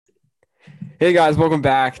Hey guys, welcome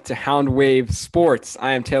back to Hound Wave Sports.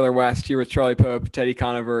 I am Taylor West here with Charlie Pope, Teddy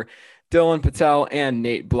Conover, Dylan Patel, and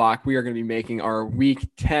Nate Block. We are going to be making our Week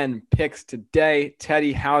 10 picks today.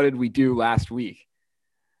 Teddy, how did we do last week?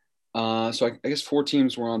 So I guess four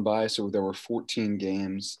teams were on bye, so there were 14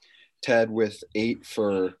 games. Ted with 8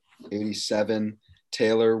 for 87,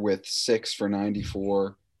 Taylor with 6 for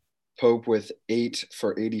 94, Pope with 8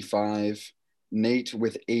 for 85, Nate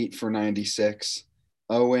with 8 for 96,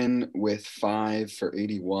 Owen with 5 for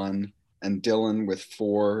 81, and Dylan with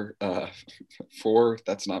 4, 4,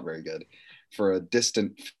 that's not very good, for a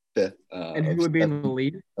distant fifth And who would be in the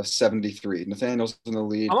lead? of 73. Nathaniel's in the I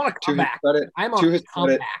lead. want to To come his back. credit, I'm to on his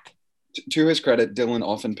credit, comeback. to his credit, Dylan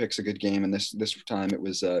often picks a good game, and this time it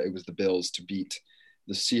was the Bills to beat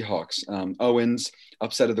the Seahawks. Owens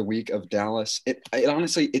upset of the week of Dallas. It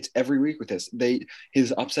honestly, it's every week with this.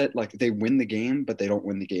 His upset, like, they win the game, but they don't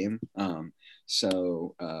win the game.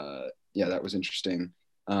 Yeah, that was interesting.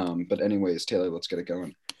 But anyways, Taylor, let's get it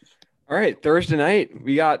going. All right, Thursday night,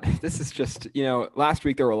 this is just, last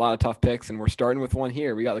week there were a lot of tough picks, and we're starting with one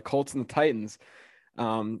here. We got the Colts and the Titans.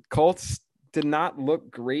 Colts did not look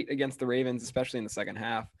great against the Ravens, especially in the second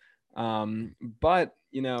half. But,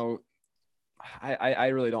 I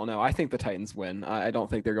really don't know. I think the Titans win. I don't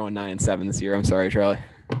think they're going 9-7 this year. I'm sorry, Charlie.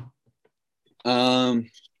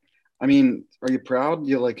 I mean, are you proud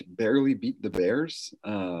you like barely beat the Bears?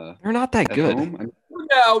 They're not that At good. home?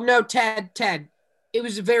 No, Ted. It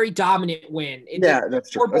was a very dominant win. Yeah, that's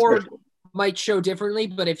true. Scoreboard might show differently,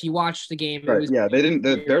 but if you watch the game, Right. it was. Yeah, they didn't.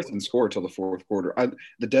 The Bears didn't score until the fourth quarter.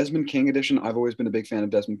 The Desmond King edition. I've always been a big fan of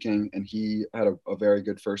Desmond King, and he had a very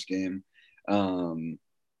good first game.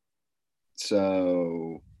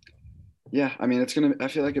 So yeah, I mean, I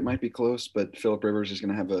feel like it might be close, but Philip Rivers is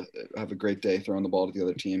gonna have a great day throwing the ball to the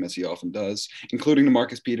other team as he often does, including to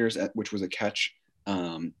Marcus Peters, which was a catch.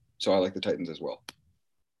 So I like the Titans as well.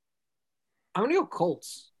 I'm gonna go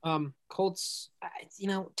Colts. Colts.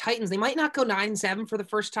 Titans. They might not go 9-7 for the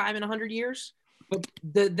first time in 100 years, but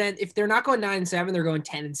then if they're not going 9-7, they're going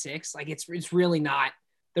 10-6. Like it's really not.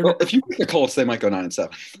 Well, if you pick the Colts, they might go 9-7.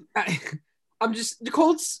 The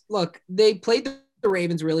Colts. Look, they played the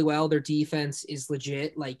Ravens really well. Their defense is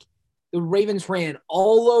legit. Like the Ravens ran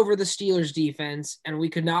all over the Steelers defense, and we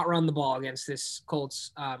could not run the ball against this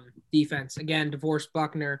Colts defense. Again, DeForest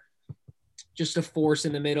Buckner, just a force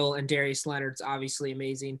in the middle, and Darius Leonard's obviously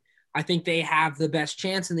amazing. I think they have the best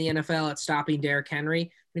chance in the NFL at stopping Derrick Henry. And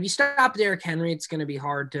if you stop Derrick Henry, it's going to be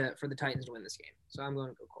hard for the Titans to win this game. So I'm going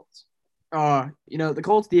to go Colts. The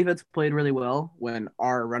Colts defense played really well when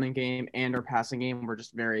our running game and our passing game were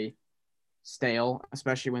just very stale,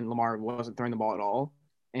 especially when Lamar wasn't throwing the ball at all.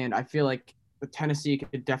 And I feel like the Tennessee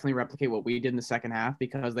could definitely replicate what we did in the second half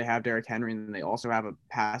because they have Derrick Henry and they also have a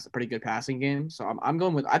pretty good passing game. So I'm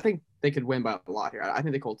going with, I think they could win by a lot here. I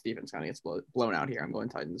think the Colts defense kind of gets blown out here. I'm going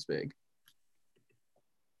Titans big.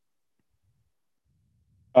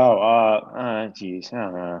 Geez, I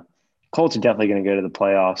don't know. Colts are definitely going to go to the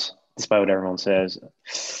playoffs, despite what everyone says.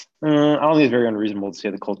 I don't think it's very unreasonable to say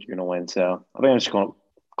the Colts are going to win. So I think I'm just going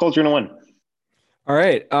Colts are going to win. All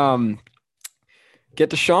right.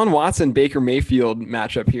 Get Deshaun Watson, Baker Mayfield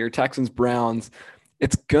matchup here. Texans, Browns.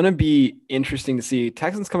 It's going to be interesting to see.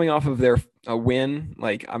 Texans coming off of their win.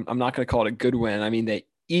 Like, I'm not going to call it a good win. I mean, they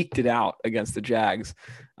eked it out against the Jags.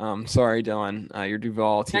 Sorry, Dylan, your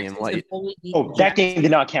Duval team. That game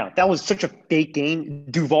did not count. That was such a fake game.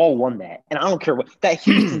 Duval won that. And I don't care what that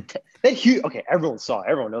Houston okay, everyone saw it.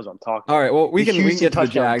 Everyone knows what I'm talking. All right, well, we can get to the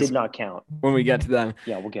Jags. Did not count when we get to them.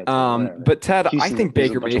 Yeah, we'll get to them. But Ted, Houston I think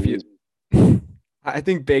Baker Mayfield. I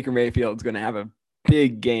think Baker Mayfield is going to have a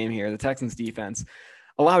big game here. The Texans defense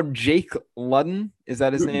allowed Jake Luton. Is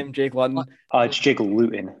that his name? Jake Luton? It's Jake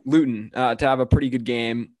Luton. To have a pretty good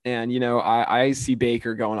game. And, I see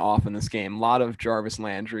Baker going off in this game. A lot of Jarvis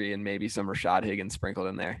Landry and maybe some Rashad Higgins sprinkled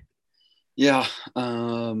in there. Yeah.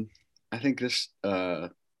 I think this,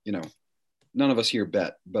 none of us here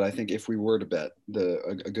bet, but I think if we were to bet,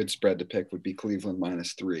 a good spread to pick would be Cleveland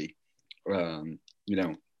 -3.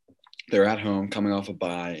 They're at home coming off a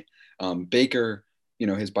bye. Baker,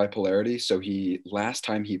 his bipolarity. So last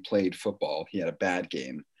time he played football, he had a bad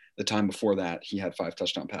game. The time before that, he had 5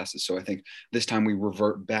 touchdown passes. So I think this time we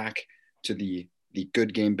revert back to the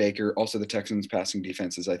good game Baker. Also, the Texans passing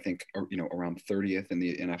defenses, I think, are, around 30th in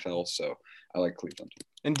the NFL. So I like Cleveland.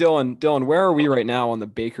 And Dylan, where are we right now on the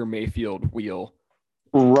Baker Mayfield wheel?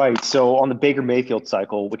 Right. So on the Baker Mayfield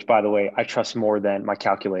cycle, which, by the way, I trust more than my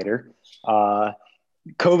calculator,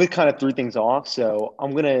 COVID kind of threw things off. So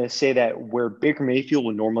I'm going to say that where Baker Mayfield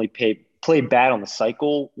would normally play bad on the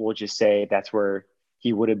cycle, we'll just say that's where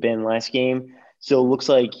he would have been last game. So it looks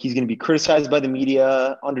like he's going to be criticized by the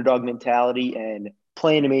media, underdog mentality, and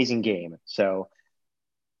play an amazing game. So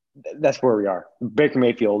that's where we are. Baker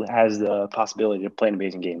Mayfield has the possibility to play an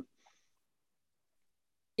amazing game.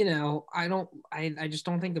 I just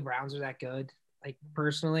don't think the Browns are that good, like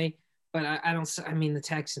personally. But I mean, the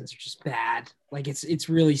Texans are just bad. Like it's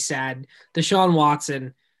really sad. Deshaun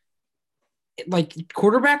Watson, like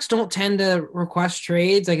quarterbacks don't tend to request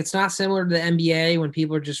trades. Like it's not similar to the NBA when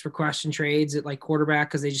people are just requesting trades at like quarterback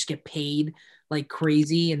because they just get paid like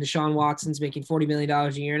crazy. And Deshaun Watson's making $40 million a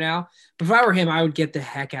year now. But if I were him, I would get the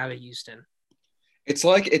heck out of Houston. It's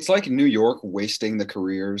like New York wasting the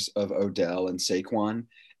careers of Odell and Saquon.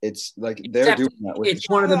 It's like they're doing that with. It's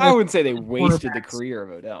one of the I wouldn't say they wasted the quarterbacks. career of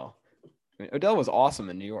Odell. I mean, Odell was awesome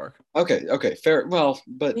in New York. Okay, fair. Well,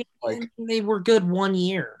 but like, They were good 1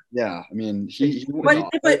 year. yeah, I mean, he But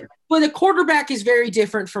a quarterback is very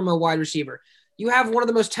different from a wide receiver. You have one of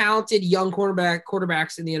the most talented young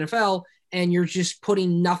quarterbacks in the NFL, and you're just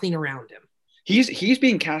putting nothing around him. he's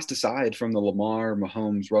being cast aside from the Lamar,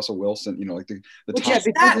 Mahomes, Russell Wilson. Like the Which, top. yeah,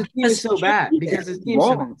 because his team is so bad. Because his team's so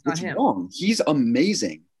bad. Wrong. It's not It's him. wrong. He's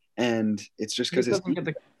amazing, and it's just He because just doesn't get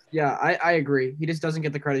the. Yeah, I agree. He just doesn't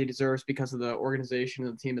get the credit he deserves because of the organization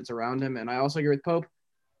and the team that's around him. And I also agree with Pope.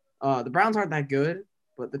 The Browns aren't that good,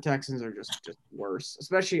 but the Texans are just worse.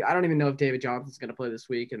 Especially, I don't even know if David Johnson's going to play this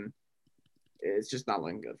week, and it's just not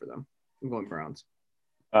looking good for them. I'm going Browns.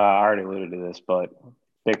 I already alluded to this, but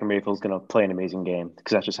Baker Mayfield's going to play an amazing game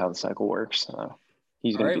because that's just how the cycle works.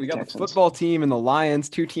 He's All going right, to we beat the got Texans. the football team and the Lions,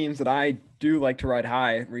 two teams that I do like to ride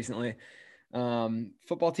high recently.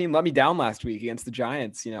 Football team let me down last week against the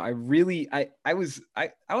Giants. I was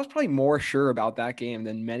probably more sure about that game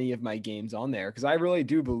than many of my games on there because I really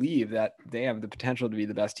do believe that they have the potential to be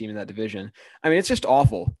the best team in that division. I mean, it's just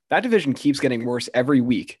awful. That division keeps getting worse every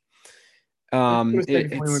week.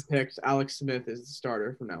 It's picks. Alex Smith is the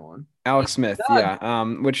starter from now on. Alex Smith, yeah.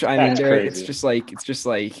 Which I mean, crazy.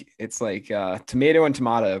 it's like tomato and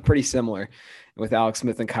tomato, pretty similar with Alex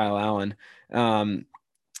Smith and Kyle Allen.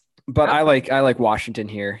 But I like Washington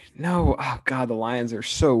here. No, oh God, the Lions are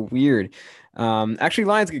so weird. Actually,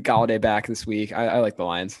 Lions get Galladay back this week. I like the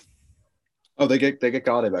Lions. Oh, they get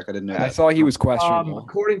Galladay back. I didn't know that. I saw he was questionable.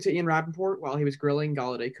 According to Ian Rappaport, while he was grilling,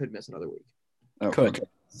 Galladay could miss another week. Oh, Could. okay.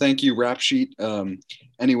 Thank you, Rap Sheet.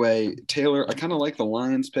 Anyway, Taylor, I kind of like the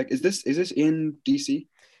Lions pick. Is this in DC?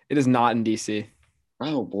 It is not in DC.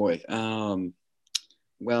 Oh boy.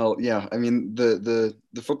 Well, yeah. I mean, the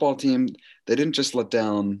football team, they didn't just let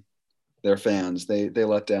down their fans. They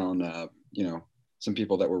let down some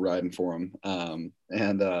people that were riding for them.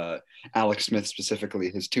 And Alex Smith specifically,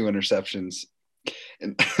 his 2 interceptions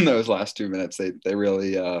in those last 2 minutes, they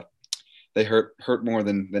really they hurt more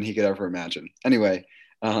than he could ever imagine. Anyway,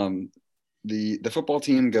 the football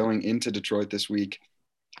team going into Detroit this week,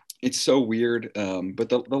 it's so weird. But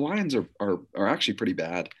the Lions are actually pretty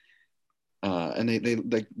bad.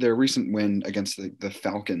 And their recent win against the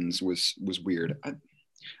Falcons was weird.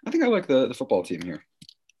 I think I like the football team here.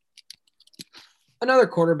 Another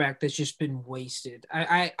quarterback that's just been wasted.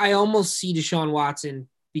 I almost see Deshaun Watson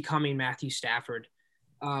becoming Matthew Stafford.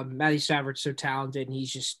 Matthew Stafford's so talented, and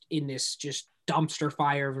he's just in this just dumpster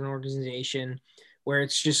fire of an organization where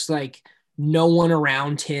it's just like no one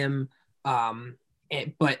around him. And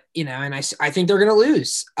I think they're gonna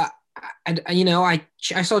lose.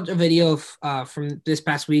 I saw a video of from this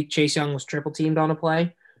past week. Chase Young was triple teamed on a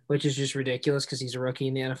play, which is just ridiculous because he's a rookie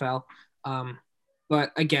in the NFL.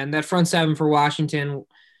 But again, that front seven for Washington,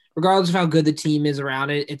 regardless of how good the team is around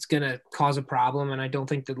it, it's going to cause a problem. And I don't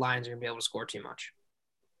think the Lions are going to be able to score too much.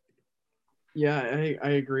 Yeah,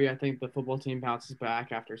 I agree. I think the football team bounces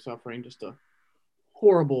back after suffering just a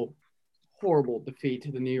horrible, horrible defeat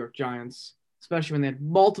to the New York Giants, especially when they had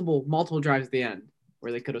multiple drives at the end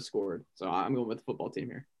where they could have scored. So I'm going with the football team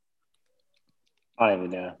here. I don't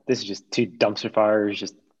even know. This is just 2 dumpster fires,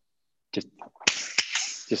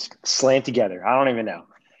 just slammed together. I don't even know.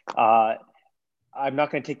 I'm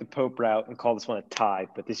not going to take the Pope route and call this one a tie,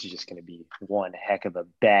 but this is just going to be one heck of a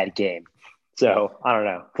bad game. So I don't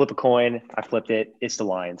know. Flip a coin. I flipped it. It's the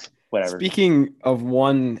Lions. Whatever. Speaking of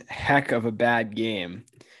one heck of a bad game,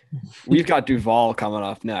 we've got Duval coming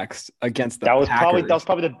up next against the Packers. That was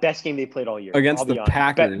probably the best game they played all year. Against the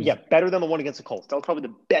Packers. Better than the one against the Colts. That was probably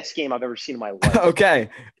the best game I've ever seen in my life. Okay,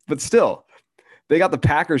 but still, they got the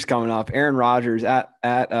Packers coming up. Aaron Rodgers at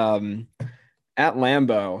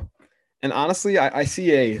Lambeau. And honestly, I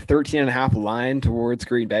see a 13.5 line towards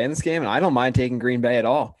Green Bay in this game, and I don't mind taking Green Bay at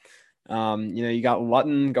all. You got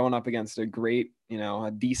Lutton going up against a great,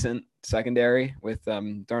 a decent secondary with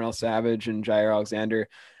Darnell Savage and Jair Alexander.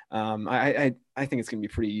 I I think it's going to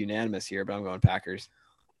be pretty unanimous here, but I'm going Packers.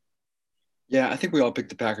 Yeah, I think we all picked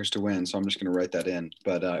the Packers to win, so I'm just going to write that in.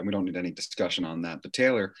 But we don't need any discussion on that. But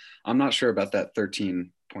Taylor, I'm not sure about that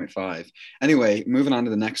 13.5. Anyway, moving on to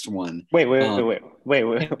the next one. Wait. What? Oh, wait,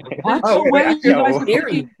 Where actually, you no. guys are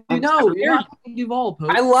picking? You're not picking Duval, Pope.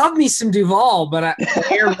 I love me some Duval, but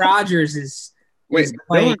Aaron Rodgers is Wait,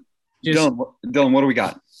 like Dylan, what do we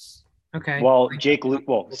got? okay. Well,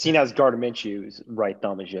 seeing as Gardner Minshew's right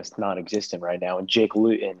thumb is just non-existent right now, and Jake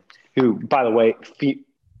Luton, who, by the way,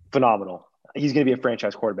 phenomenal. He's going to be a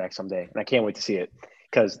franchise quarterback someday, and I can't wait to see it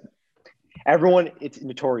because it's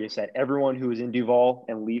notorious that everyone who is in Duval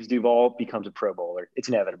and leaves Duval becomes a Pro Bowler. It's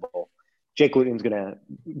inevitable. Jake Luton's going to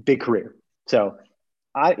big career. So,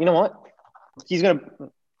 you know what?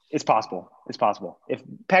 It's possible. It's possible. If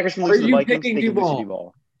Packers can lose to the Vikings, they can lose to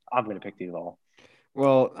Duval. I'm going to pick Duval.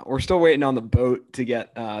 Well, we're still waiting on the boat to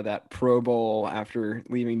get that Pro Bowl after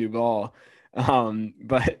leaving Duval.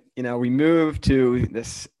 But, we move to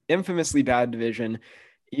this infamously bad division,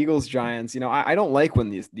 Eagles Giants. I don't like when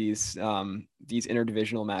these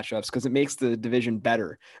interdivisional matchups, because it makes the division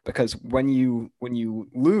better, because when you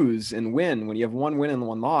lose and win, when you have one win and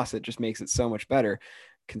one loss, it just makes it so much better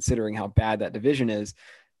considering how bad that division is.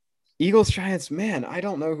 Eagles Giants, man, I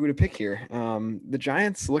don't know who to pick here. The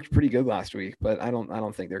Giants looked pretty good last week, but I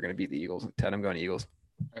don't think they're going to beat the Eagles. Ted, I'm going Eagles.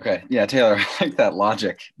 Okay. Yeah, Taylor, I like that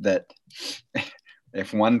logic that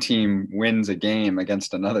if one team wins a game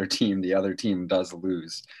against another team, the other team does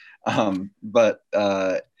lose. But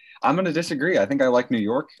I'm going to disagree. I think I like New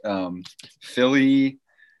York. Philly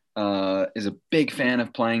is a big fan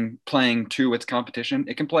of playing to its competition.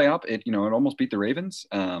 It can play up. It almost beat the Ravens.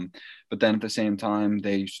 But then at the same time,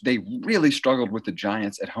 they really struggled with the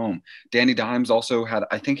Giants at home. Danny Dimes also had,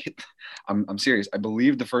 I think, I'm serious, I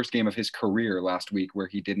believe the first game of his career last week where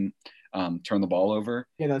he didn't turn the ball over.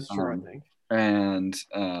 Yeah, that's true, I think. And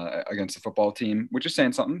against the football team, which is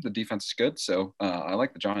saying something. The defense is good, so I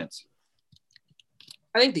like the Giants.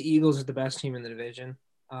 I think the Eagles are the best team in the division.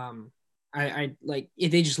 I like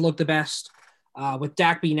if they just look the best. With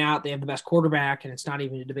Dak being out, they have the best quarterback, and it's not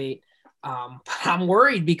even a debate. But I'm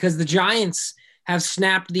worried because the Giants have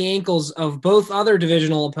snapped the ankles of both other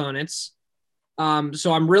divisional opponents.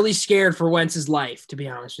 So I'm really scared for Wentz's life, to be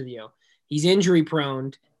honest with you. He's injury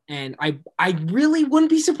prone. And I really wouldn't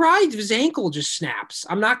be surprised if his ankle just snaps.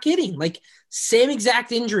 I'm not kidding. Like, same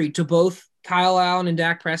exact injury to both Kyle Allen and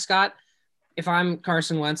Dak Prescott. If I'm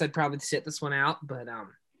Carson Wentz, I'd probably sit this one out. But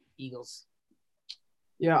Eagles.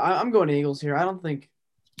 Yeah, I'm going Eagles here. I don't think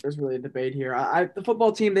there's really a debate here. The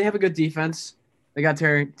football team, they have a good defense. They got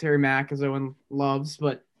Terry Mack, as everyone loves.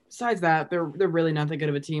 But besides that, they're really not that good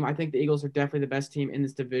of a team. I think the Eagles are definitely the best team in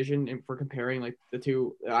this division. And for comparing, like, the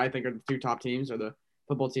two, I think are the two top teams are the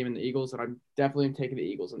football team and the Eagles, and I'm definitely taking the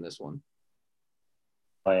Eagles in this one.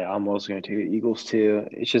 I'm also going to take the Eagles too.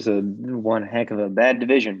 It's just one heck of a bad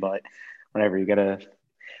division, but whatever. You got to.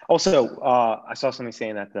 Also, I saw something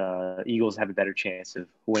saying that the Eagles have a better chance of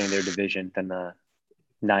winning their division than the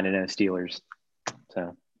 9-0 Steelers.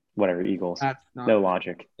 So whatever, Eagles. No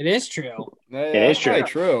logic. It is true. It is true.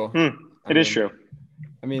 True. It is true.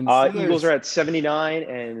 I mean, Eagles are at 79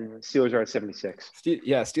 and Steelers are at 76.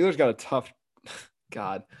 Steelers got a tough.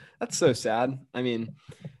 God, that's so sad. I mean,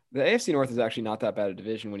 the AFC North is actually not that bad a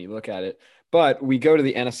division when you look at it. But we go to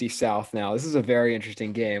the NFC South now. This is a very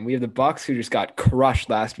interesting game. We have the Bucs, who just got crushed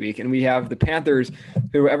last week, and we have the Panthers,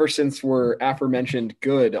 who ever since were aforementioned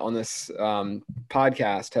good on this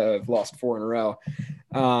podcast have lost 4 in a row.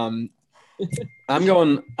 I'm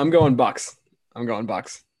going Bucs. I'm going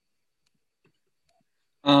Bucs.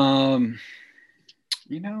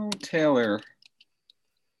 Taylor.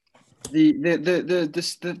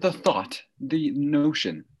 The thought, the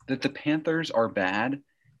notion that the Panthers are bad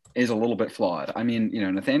is a little bit flawed. I mean,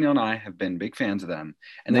 Nathaniel and I have been big fans of them,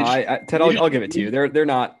 and Ted, I'll give it to you. They're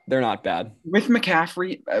not bad. With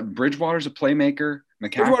McCaffrey, Bridgewater's a playmaker.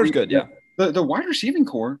 Bridgewater's good, yeah. The wide receiving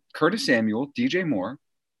core: Curtis Samuel, DJ Moore,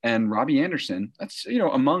 and Robbie Anderson. That's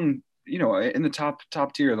among in the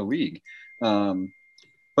top tier of the league. But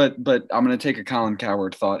I'm going to take a Colin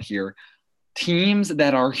Cowherd thought here. Teams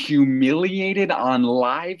that are humiliated on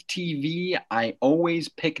live TV, I always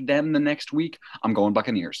pick them the next week. I'm going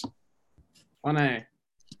Buccaneers. On A.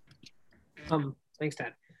 Thanks,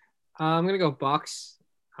 Ted. I'm gonna go Bucs.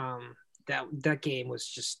 That game was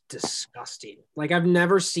just disgusting. Like, I've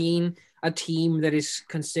never seen a team that is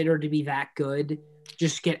considered to be that good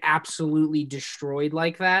just get absolutely destroyed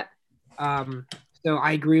like that. So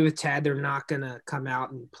I agree with Ted. They're not gonna come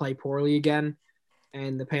out and play poorly again.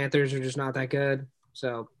 And the Panthers are just not that good.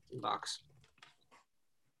 So, Bucs.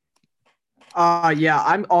 Yeah,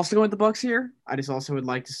 I'm also going with the Bucks here. I just also would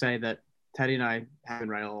like to say that Teddy and I have been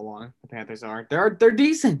right all along. The Panthers are. They're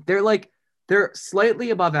decent. They're slightly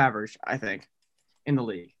above average, I think, in the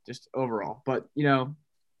league, just overall. But I'm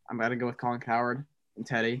gonna go with Colin Cowherd and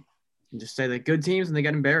Teddy, and just say that good teams when they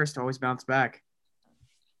get embarrassed always bounce back.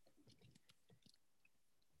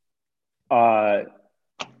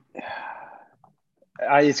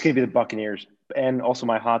 It's going to be the Buccaneers. And also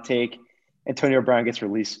my hot take, Antonio Brown gets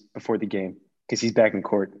released before the game because he's back in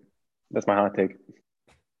court. That's my hot take.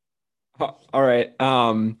 All right.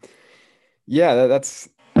 Yeah, that's.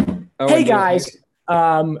 Hey guys,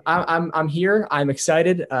 I'm here. I'm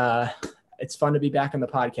excited. It's fun to be back on the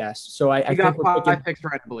podcast. So I You think got five picks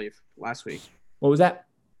right, I believe, last week. What was that?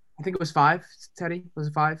 I think it was 5. Teddy, was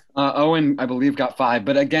it 5? Owen, I believe, got 5.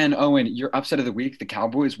 But again, Owen, your upset of the week, the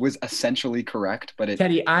Cowboys, was essentially correct. But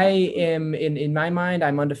Teddy, I am in my mind,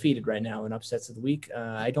 I'm undefeated right now in upsets of the week.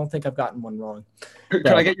 I don't think I've gotten one wrong. Could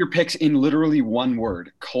I get your picks in literally one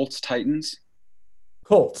word? Colts, Titans.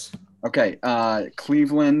 Colts. Okay.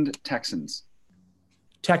 Cleveland, Texans.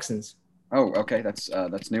 Texans. Oh, okay. That's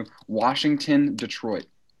new. Washington, Detroit.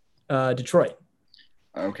 Detroit.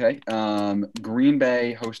 Okay. Green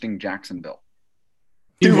Bay hosting Jacksonville.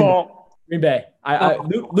 Duval. Green Bay.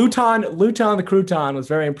 Luton the Crouton was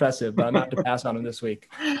very impressive, but I'm not to pass on him this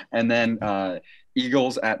week. And then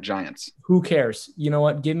Eagles at Giants. Who cares? You know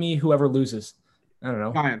what? Give me whoever loses. I don't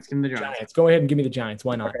know. Giants. Give me the Giants. Go ahead and give me the Giants.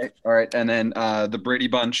 Why not? Okay. All right. And then the Brady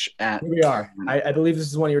Bunch at. Here we are. I believe this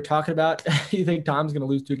is one you were talking about. You think Tom's going to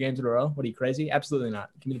lose 2 games in a row? What are you, crazy? Absolutely not.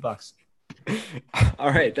 Give me the Bucks. All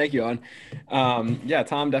right, thank you, Owen. Yeah,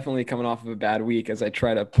 Tom definitely coming off of a bad week as I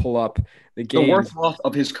try to pull up the game. The worst loss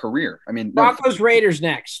of his career. I mean, Broncos Raiders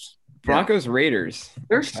next. Broncos Raiders.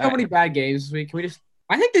 There's so many bad games this week. Can we just?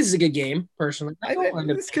 I think this is a good game, personally.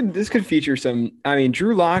 This could feature some. I mean,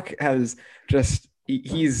 Drew Lock has just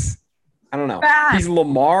he's I don't know. Bad. He's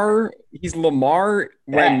Lamar. He's Lamar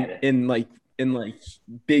when Bad. in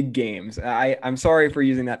big games. I'm sorry for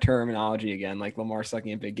using that terminology again, like Lamar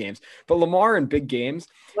sucking in big games. But Lamar in big games,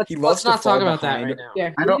 Let's not talk about that right now.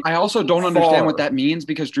 Yeah, I also don't understand Far. what that means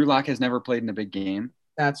because Drew Lock has never played in a big game.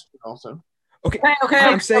 that's also. Okay.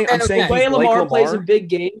 I'm saying okay. he's The way like Lamar plays in big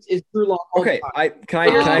games is Drew Lock. Okay, can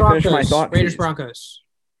I finish my thought? Raiders please? Broncos.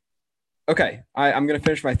 Okay, I'm going to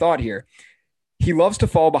finish my thought here. He loves to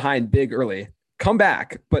fall behind big early, come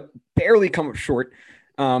back, but barely come up short.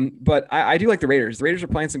 But I do like the Raiders. The Raiders are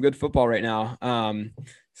playing some good football right now.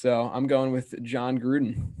 So I'm going with John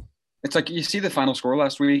Gruden. It's like you see the final score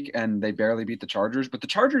last week and they barely beat the Chargers, but the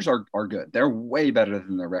Chargers are good. They're way better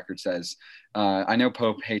than their record says. I know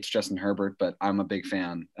Pope hates Justin Herbert, but I'm a big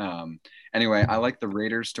fan. Anyway, I like the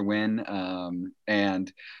Raiders to win.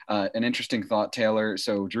 And an interesting thought, Taylor.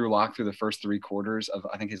 So Drew Lock through the first 3 quarters of,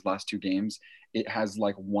 I think, his last 2 games, it has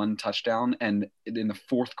like 1 touchdown. And in the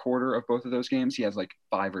fourth quarter of both of those games, he has like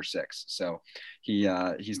 5 or 6. So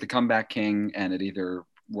he's the comeback king, and it either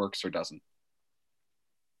works or doesn't.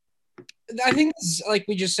 I think, like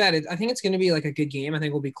we just said, I think it's going to be like a good game. I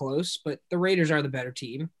think we'll be close, but the Raiders are the better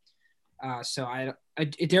team. So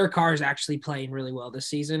Derek Carr is actually playing really well this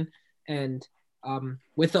season, and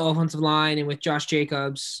with the offensive line and with Josh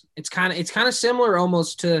Jacobs, it's kind of similar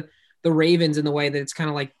almost to the Ravens in the way that it's kind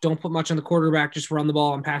of like don't put much on the quarterback, just run the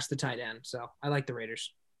ball and pass the tight end. So I like the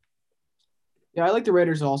Raiders. Yeah, I like the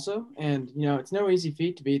Raiders also, and it's no easy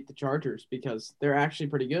feat to beat the Chargers because they're actually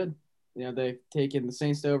pretty good. They've taken the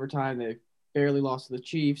Saints to overtime. They've barely lost to the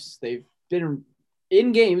Chiefs. They've been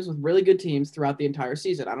in games with really good teams throughout the entire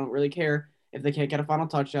season. I don't really care if they can't get a final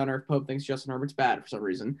touchdown or if Pope thinks Justin Herbert's bad for some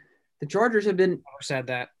reason. The Chargers have been Said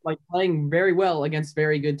that. playing very well against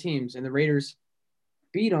very good teams, and the Raiders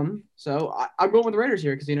beat them. So I'm going with the Raiders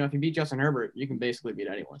here because, if you beat Justin Herbert, you can basically beat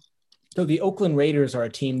anyone. So the Oakland Raiders are a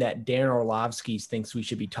team that Darren Orlovsky thinks we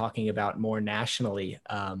should be talking about more nationally,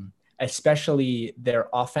 especially their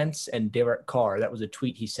offense and Derek Carr. That was a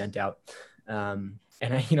tweet he sent out.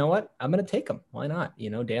 You know what? I'm going to take them. Why not?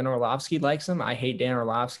 Dan Orlovsky likes them. I hate Dan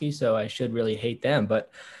Orlovsky, so I should really hate them.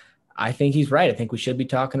 But I think he's right. I think we should be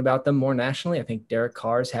talking about them more nationally. I think Derek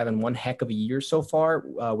Carr is having one heck of a year so far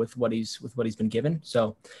with what he's been given.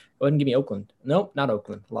 So go ahead and give me Oakland. Nope, not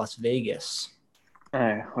Oakland. Las Vegas. All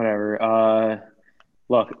right, whatever.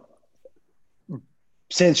 Look,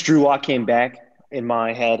 since Drew Lock came back, in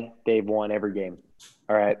my head, they've won every game.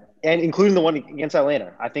 All right, and including the one against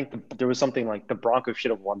Atlanta. I think there was something like the Broncos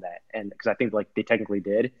should have won that, and because I think they technically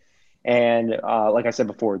did. And like I said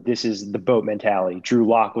before, this is the boat mentality. Drew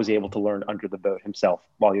Lock was able to learn under the boat himself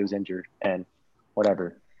while he was injured, and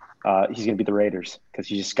whatever. He's going to be the Raiders because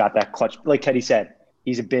he just got that clutch. Like Teddy said,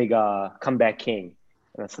 he's a big comeback king.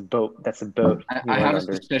 That's the boat. That's the boat. I have a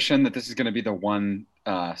suspicion that this is going to be the one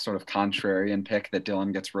sort of contrarian pick that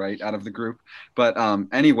Dylan gets right out of the group. But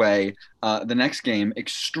anyway, the next game,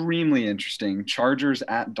 extremely interesting. Chargers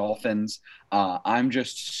at Dolphins. I'm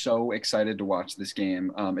just so excited to watch this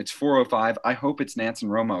game. It's 4:05. I hope it's Nance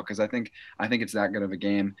and Romo because I think it's that good of a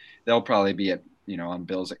game. They'll probably be at on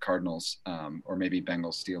Bills at Cardinals or maybe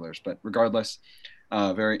Bengals Steelers. But regardless,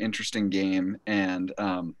 very interesting game. And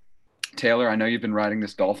Taylor, I know you've been riding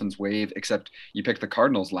this Dolphins wave, except you picked the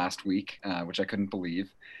Cardinals last week, which I couldn't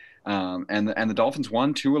believe. And the Dolphins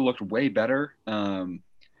won. Tua looked way better. I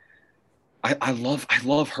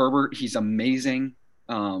love Herbert. He's amazing.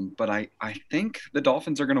 But I think the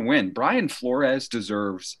Dolphins are going to win. Brian Flores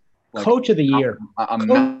deserves coach of the year.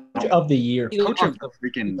 Coach of the year. Coach of the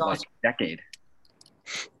freaking decade.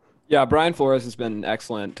 Yeah, Brian Flores has been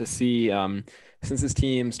excellent to see since his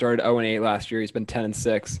team started 0-8 last year. He's been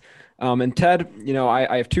 10-6. And Ted,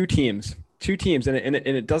 I have two teams, and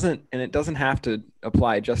it doesn't have to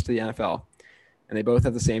apply just to the NFL, and they both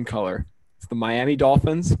have the same color. It's the Miami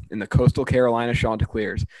Dolphins and the Coastal Carolina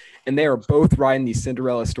Chanticleers, and they are both riding these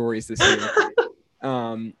Cinderella stories this year.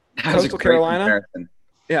 Coastal Carolina,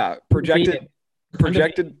 yeah, projected.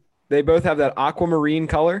 They both have that aquamarine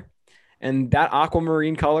color, and that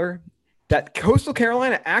aquamarine color that Coastal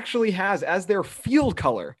Carolina actually has as their field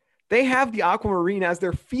color. They have the aquamarine as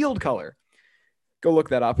their field color. Go look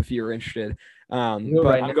that up if you're interested. But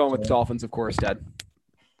I'm going with the Dolphins, of course, Dad.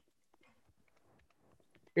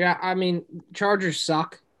 Yeah, I mean, Chargers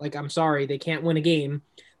suck. I'm sorry, they can't win a game.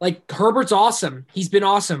 Herbert's awesome. He's been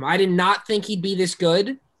awesome. I did not think he'd be this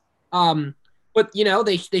good. But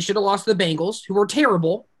they should have lost to the Bengals, who were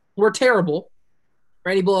terrible.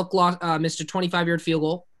 Randy Bullock missed a 25-yard field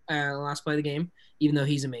goal last play of the game, even though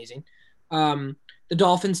he's amazing. The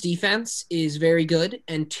Dolphins defense is very good,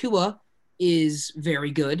 and Tua is very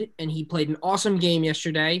good, and he played an awesome game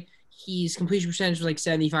yesterday. His completion percentage was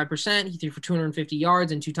 75%. He threw for 250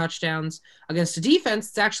 yards and 2 touchdowns. Against a defense,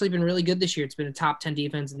 it's actually been really good this year. It's been a top 10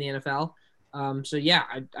 defense in the NFL. So yeah,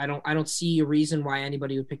 I don't see a reason why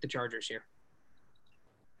anybody would pick the Chargers here.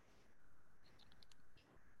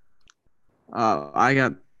 I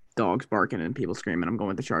got dogs barking and people screaming. I'm going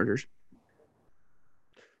with the Chargers.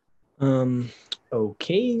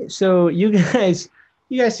 Okay, so you guys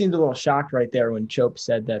seemed a little shocked right there when Chope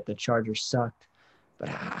said that the Chargers sucked. But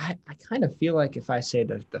I kind of feel like if I say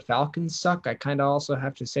that the Falcons suck, I kind of also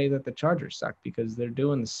have to say that the Chargers suck because they're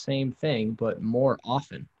doing the same thing, but more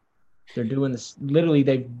often. They're doing this. Literally,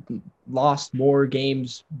 they've lost more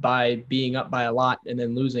games by being up by a lot and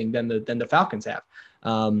then losing than the Falcons have.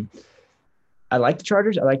 I like the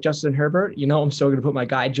Chargers. I like Justin Herbert. I'm still going to put my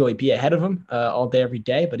guy Joey B ahead of him all day, every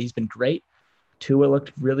day, but he's been great. Tua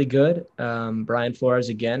looked really good. Brian Flores,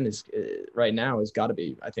 again, is right now has got to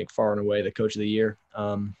be, I think, far and away the coach of the year.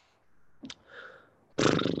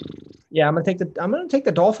 Yeah, I'm gonna take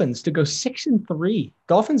the Dolphins to go 6-3.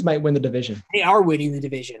 Dolphins might win the division. They are winning the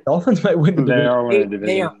division. Dolphins might win the division. They are winning the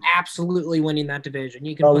division. They are absolutely winning that division.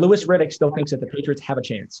 You can Louis Riddick still thinks that the Patriots have a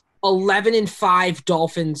chance. 11-5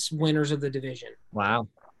 Dolphins winners of the division. Wow.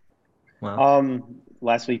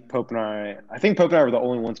 Last week, Pope and I were the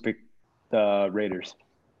only ones pick the Raiders,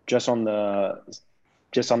 just on the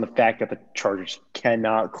fact that the Chargers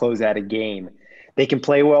cannot close out a game. They can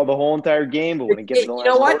play well the whole entire game, but when it gets to the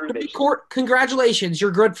last quarter, congratulations,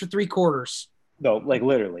 you're good for 3 quarters. No,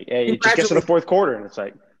 literally, it just gets to the 4th quarter, and it's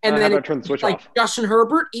and then turn the switch off. Justin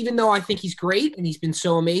Herbert, even though I think he's great and he's been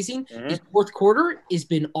so amazing, his 4th quarter has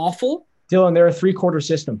been awful. Dylan, they're a 3-quarter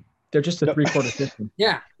system. They're just a 3-quarter system.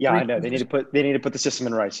 Yeah. Yeah, I know. They need to put the system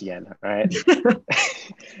in rice again. All right.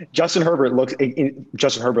 Justin Herbert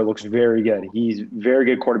looks very good. He's a very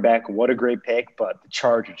good quarterback. What a great pick, but the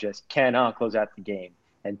Chargers just cannot close out the game.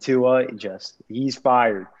 And Tua he's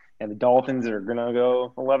fired. And the Dolphins are gonna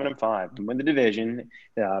go 11-5 to win the division.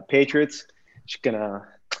 Patriots just gonna,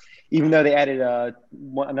 even though they added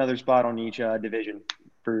another spot on each division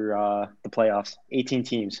for the playoffs, 18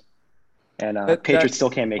 teams. And Patriots still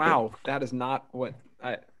can't make it. Wow, that is not what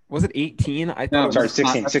was it 18? I thought no, it sorry, was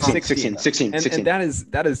 16. And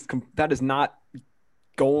that is not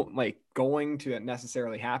going to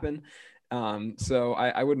necessarily happen. So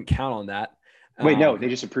I wouldn't count on that. Wait, no, they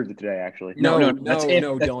just approved it today, actually. No,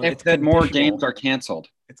 Dylan. If that more games are canceled.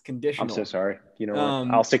 It's conditional. I'm so sorry. You know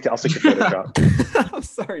what? I'll stick to Photoshop. I'm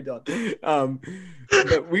sorry, Dylan.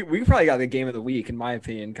 But we probably got the game of the week, in my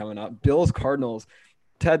opinion, coming up. Bills Cardinals.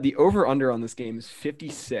 Ted, the over-under on this game is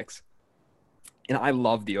 56, and I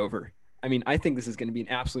love the over. I mean, I think this is going to be an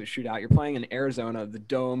absolute shootout. You're playing in Arizona, the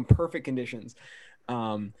Dome, perfect conditions.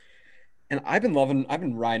 And And I've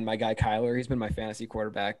been riding my guy Kyler. He's been my fantasy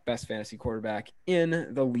quarterback, best fantasy quarterback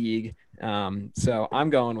in the league. So I'm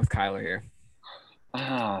going with Kyler here.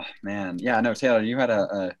 Ah, man. Yeah, no, Taylor, you had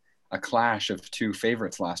a clash of two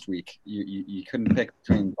favorites last week. You couldn't pick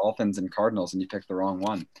between Dolphins and Cardinals, and you picked the wrong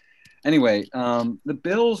one. Anyway, the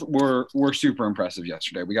Bills were super impressive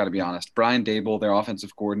yesterday. We got to be honest. Brian Dable, their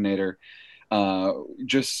offensive coordinator,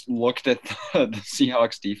 just looked at the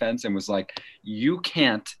Seahawks defense and was like, "You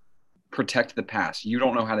can't protect the pass. You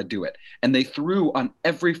don't know how to do it." And they threw on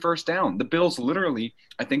every first down. The Bills literally,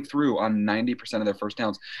 I think, threw on 90% of their first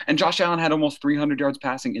downs. And Josh Allen had almost 300 yards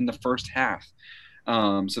passing in the first half.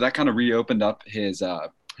 So that kind of reopened up his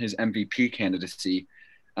MVP candidacy.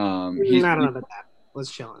 I don't know about that.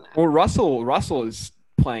 Let's chill on that. Well, Russell is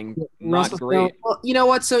playing not great. Well, you know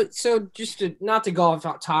what? So just not to go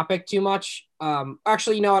off topic too much.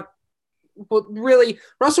 Actually, you know what? But really,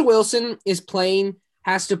 Russell Wilson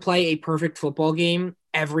has to play a perfect football game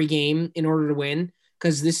every game in order to win,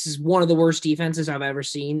 because this is one of the worst defenses I've ever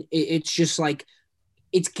seen. It's just like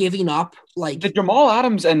it's giving up. Like the Jamal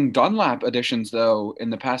Adams and Dunlap additions, though, in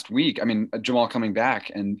the past week, I mean, Jamal coming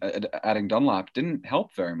back and adding Dunlap didn't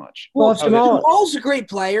help very much. Well, Jamal's a great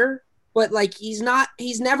player, but like he's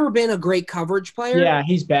never been a great coverage player. Yeah,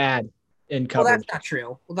 he's bad in coverage. Well, that's not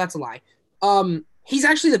true. Well, that's a lie. He's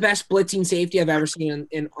actually the best blitzing safety I've ever seen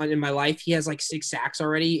in my life. He has like 6 sacks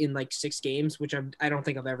already in like 6 games, which I don't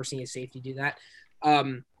think I've ever seen a safety do that.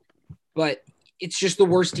 But it's just the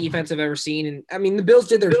worst defense I've ever seen. And I mean, the Bills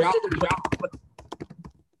did their job.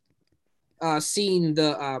 Seeing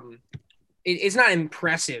it's not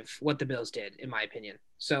impressive what the Bills did, in my opinion.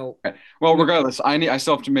 So, well, regardless, I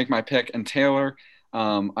still have to make my pick. And Taylor,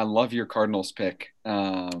 I love your Cardinals pick,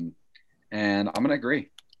 and I'm gonna agree,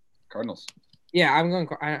 Cardinals. Yeah, I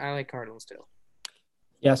like Cardinals too.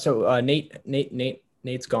 Yeah, so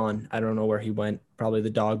Nate's gone. I don't know where he went. Probably the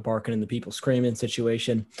dog barking and the people screaming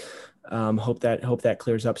situation. Hope that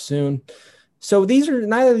clears up soon. So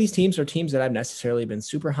neither of these teams are teams that I've necessarily been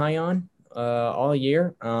super high on all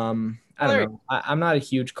year. I don't know. I'm not a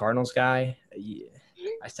huge Cardinals guy.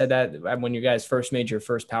 I said that when you guys first made your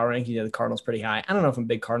first power ranking, the Cardinals pretty high. I don't know if I'm a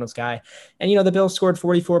big Cardinals guy. And, the Bills scored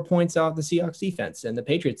 44 points off the Seahawks defense, and the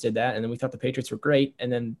Patriots did that. And then we thought the Patriots were great.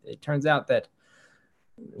 And then it turns out that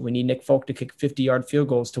we need Nick Folk to kick 50-yard field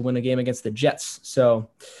goals to win a game against the Jets. So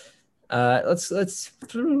this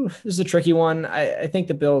is a tricky one. I think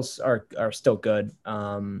the Bills are still good.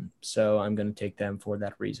 So I'm going to take them for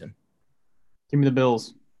that reason. Give me the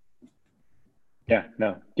Bills. Yeah,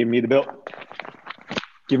 no. Give me the Bills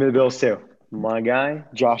too. My guy,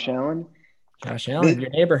 Josh Allen. Your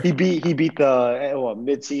neighbor. He beat the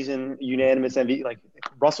mid-season unanimous MVP. Like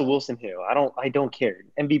Russell Wilson, who I don't care.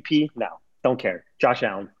 MVP, no, don't care. Josh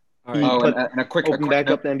Allen. All right. And a quick up the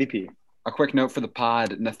MVP. A quick note for the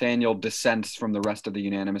pod: Nathaniel dissents from the rest of the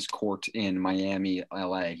unanimous court in Miami,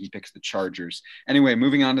 LA. He picks the Chargers. Anyway,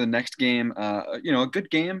 moving on to the next game. A good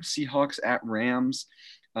game. Seahawks at Rams.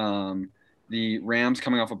 The Rams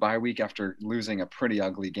coming off a bye week after losing a pretty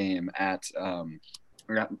ugly game at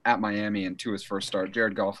Miami and Tua's first start.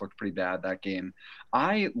 Jared Goff looked pretty bad that game.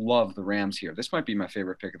 I love the Rams here. This might be my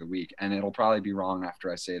favorite pick of the week, and it'll probably be wrong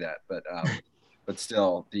after I say that. But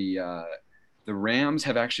still, the Rams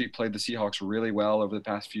have actually played the Seahawks really well over the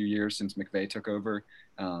past few years since McVay took over,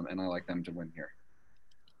 and I like them to win here.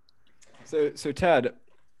 So Ted,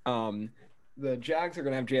 the Jags are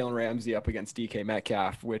going to have Jalen Ramsey up against DK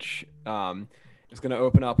Metcalf, which is going to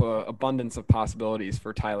open up an abundance of possibilities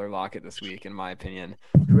for Tyler Lockett this week, in my opinion,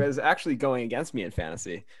 who is actually going against me in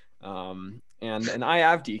fantasy. And I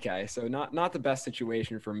have DK, so not the best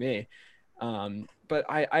situation for me. But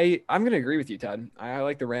I'm going to agree with you, Ted. I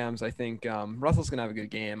like the Rams. I think Russell's going to have a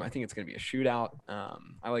good game. I think it's going to be a shootout.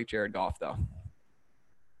 I like Jared Goff, though.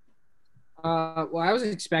 Well, I was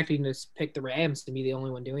expecting to pick the Rams to be the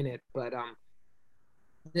only one doing it, but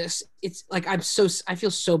it's like I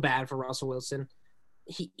feel so bad for Russell Wilson.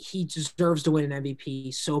 He deserves to win an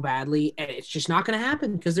MVP so badly, and it's just not going to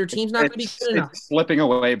happen because their team's not going to be good enough. It's slipping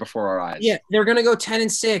away before our eyes. Yeah, they're going to go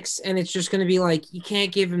 10-6, and it's just going to be like you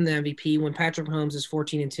can't give him the MVP when Patrick Mahomes is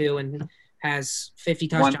 14-2 and has 50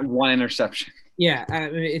 touchdowns. One interception. Yeah,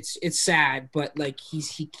 it's sad, but like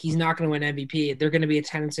he's not going to win MVP. They're going to be a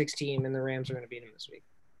 10-6 team, and the Rams are going to beat him this week.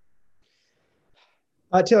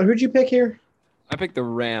 Taylor, who'd you pick here? I picked the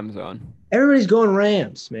Rams on. Everybody's going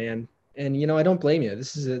Rams, man, and I don't blame you.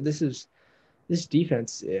 This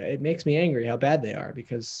defense. It makes me angry how bad they are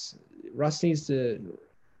because Russ needs to,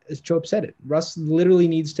 as Chope said it, Russ literally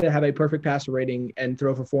needs to have a perfect passer rating and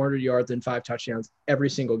throw for 400 yards and 5 touchdowns every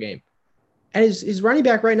single game. And his running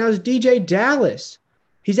back right now is DJ Dallas.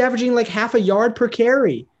 He's averaging like half a yard per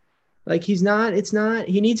carry. Like he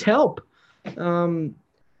needs help.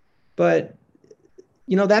 But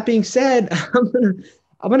that being said,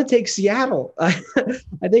 I'm gonna take Seattle. I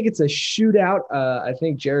think it's a shootout. I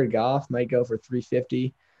think Jared Goff might go for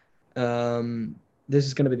 350. This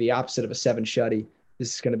is gonna be the opposite of a 7 shutty.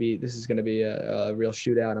 This is gonna be a real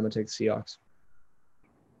shootout. I'm gonna take the Seahawks.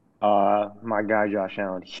 My guy Josh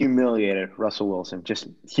Allen humiliated Russell Wilson, just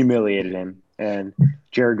humiliated him, and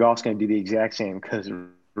Jared Goff's going to do the exact same because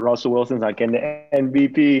Russell Wilson's not getting the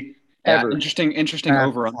MVP ever. Yeah, interesting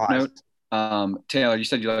over on note. Taylor, you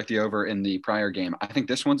said you liked the over in the prior game. I think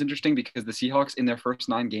this one's interesting because the Seahawks in their first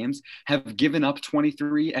 9 games have given up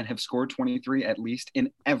 23 and have scored 23 at least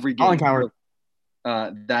in every game. Colin Cowherd.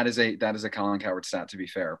 That is a Colin Cowherd stat, to be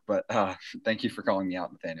fair, but thank you for calling me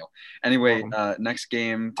out, Nathaniel. Anyway, next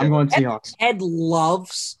game. I'm going Seahawks. Ed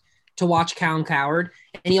loves to watch Colin Cowherd,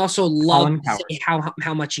 and he also loves to say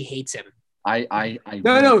how much he hates him.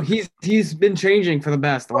 No, he's been changing for the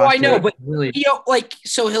best. I know, but really,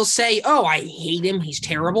 so he'll say, "Oh, I hate him. He's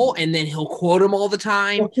terrible," and then he'll quote him all the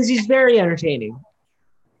time because he's very entertaining.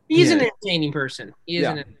 He's an entertaining person. He is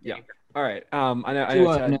an entertaining person. All right.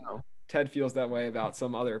 I know Ted feels that way about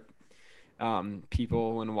some other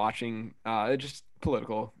people when watching just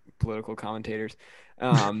political commentators.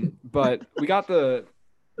 But we got the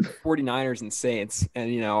 49ers and Saints,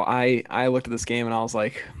 and I looked at this game and I was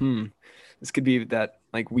like, this could be that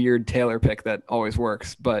like weird Taylor pick that always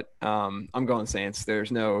works. But I'm going Saints.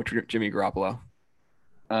 There's no Jimmy Garoppolo.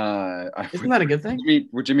 Isn't that a good thing?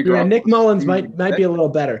 With Jimmy Garoppolo, Nick Mullins might be a little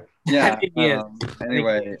better. Yeah.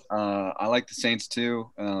 Anyway, I like the Saints too.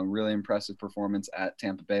 Really impressive performance at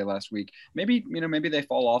Tampa Bay last week. Maybe they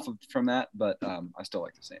fall off from that, but I still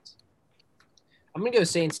like the Saints. I'm gonna go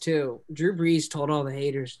Saints too. Drew Brees told all the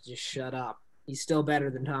haters to just shut up. He's still better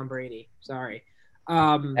than Tom Brady. Sorry.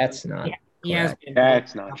 That's not. Yeah,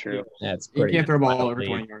 that's not true. That's pretty. You can't throw a ball over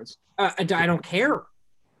 20 yards. I don't care.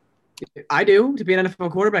 I do. To be an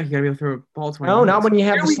NFL quarterback, you got to be able to throw a ball 20 yards. No, not when you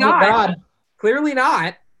have the snake god. Clearly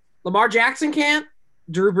not. Lamar Jackson can't.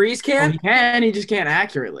 Drew Brees can't. He can. He just can't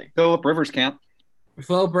accurately. Phillip Rivers can't.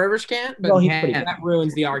 Phillip Rivers can't. But that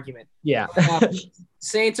ruins the argument. Yeah.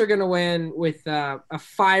 Saints are going to win with a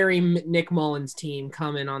fiery Nick Mullins team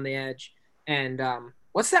coming on the edge. And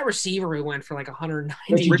what's that receiver who went for like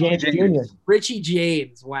 190? Richie James Jr. Richie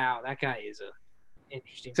James. Wow, that guy is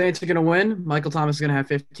interesting. Saints are going to win. Michael Thomas is going to have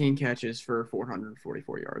 15 catches for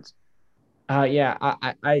 444 yards. Yeah,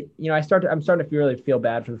 I'm starting to really feel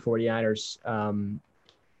bad for the 49ers.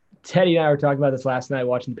 Teddy and I were talking about this last night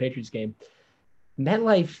watching the Patriots game.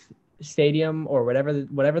 MetLife Stadium or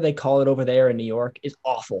whatever they call it over there in New York is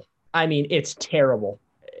awful. I mean, it's terrible.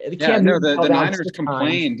 The Niners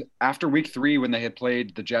complained after week 3 when they had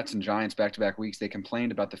played the Jets and Giants back-to-back weeks. They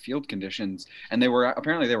complained about the field conditions, and they were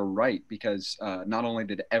right because not only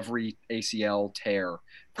did every ACL tear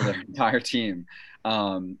for the entire team,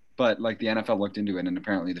 but like the NFL looked into it, and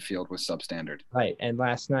apparently the field was substandard. Right, and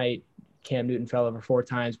last night Cam Newton fell over 4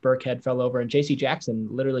 times, Burkhead fell over, and J.C. Jackson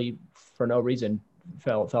literally for no reason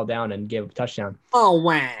fell down and gave a touchdown. Oh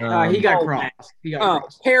wow! He got crossed.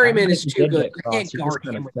 Perryman is too good. Can't guard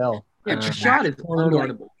him. Yeah, shot is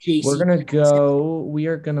unguardable. We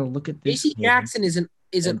are gonna look at this. J.C. Jackson is an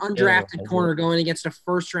undrafted corner going against a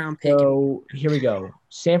first-round pick. So here we go.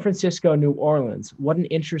 San Francisco, New Orleans. What an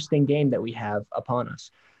interesting game that we have upon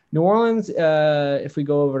us. New Orleans, if we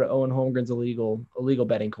go over to Owen Holmgren's illegal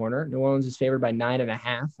betting corner, New Orleans is favored by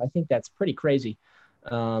 9.5. I think that's pretty crazy.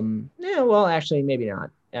 Well, actually, maybe not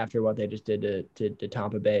after what they just did to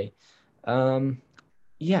Tampa Bay.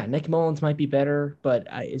 Nick Mullins might be better, but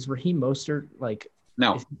is Raheem Mostert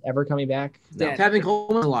no is he ever coming back? No. Yeah, Tevin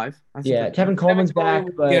Coleman's alive. Tevin Coleman's back,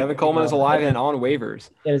 but Tevin Coleman is alive and on waivers.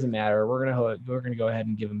 It doesn't matter. We're gonna go ahead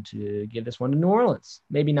and give this one to New Orleans.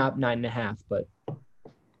 Maybe not 9.5, but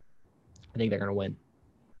I think they're gonna win.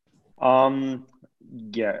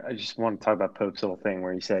 Yeah, I just want to talk about Pope's little thing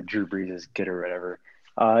where he said Drew Brees is good or whatever.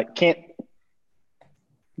 Can't.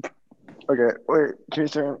 Okay, wait. Can you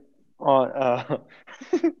turn on?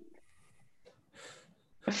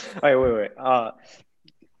 Wait.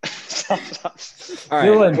 Stop. All right.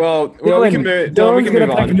 Dylan, well, we can move. Dylan, we can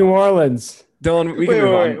move on. New Orleans. Dylan, we can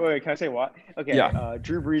move on. Wait. Can I say what? Okay. Yeah.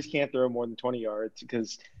 Drew Brees can't throw more than 20 yards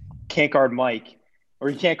because can't guard Mike, or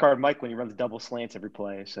he can't guard Mike when he runs double slants every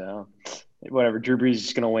play. So. Whatever, Drew Brees is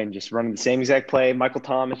just going to win, just running the same exact play. Michael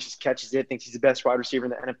Thomas just catches it, thinks he's the best wide receiver in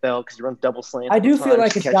the NFL because he runs double slants. I do feel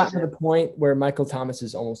like it's gotten to the point where Michael Thomas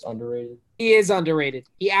is almost underrated. He is underrated.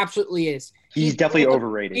 He absolutely is. He's definitely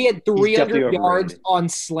overrated. He had 300 yards on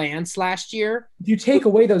slants last year. If you take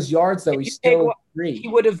away those yards, though, he's still he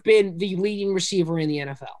would have been the leading receiver in the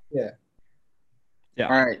NFL. Yeah. Yeah.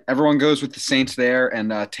 All right. Everyone goes with the Saints there.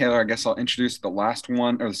 And Taylor, I guess I'll introduce the last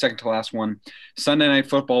one, or the second to last one. Sunday Night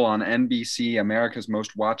Football on NBC, America's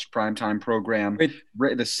most watched primetime program. Wait.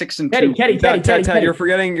 The 6-2. Ted, you're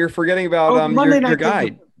forgetting about your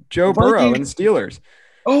guy, Joe Burrow and the Steelers.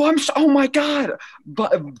 Oh my God.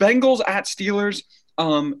 But Bengals at Steelers.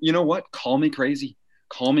 You know what? Call me crazy.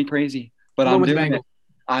 But I'm doing it.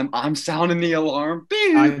 I'm sounding the alarm.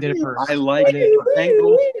 I did it first. I like it.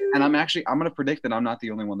 Bengals, and I'm going to predict that I'm not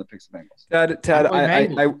the only one that picks the Bengals. Ted,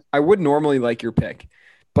 I would normally like your pick,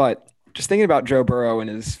 but just thinking about Joe Burrow and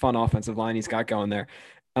his fun offensive line he's got going there,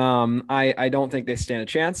 I don't think they stand a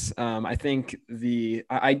chance. I think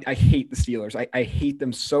I hate the Steelers. I hate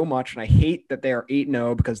them so much, and I hate that they are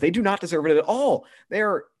 8-0 because they do not deserve it at all. They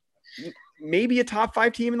are maybe a top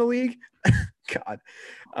 5 team in the league. God.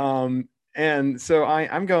 And so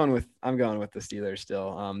I'm going with the Steelers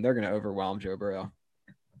still. They're going to overwhelm Joe Burrow.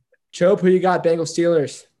 Chope, who you got? Bengals,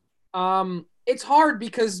 Steelers. It's hard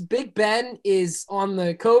because Big Ben is on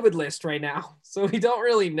the COVID list right now, so we don't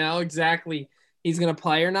really know exactly he's going to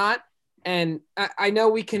play or not. And I know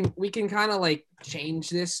we can kind of like change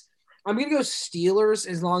this. I'm going to go Steelers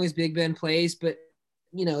as long as Big Ben plays, but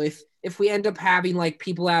you know, if we end up having like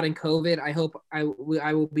people out in COVID, I hope I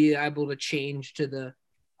will be able to change to the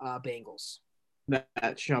Bengals.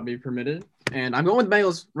 That shall be permitted. And I'm going with the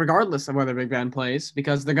Bengals regardless of whether Big Ben plays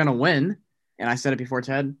because they're going to win. And I said it before,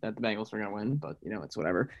 Ted, that the Bengals are going to win, but, you know, it's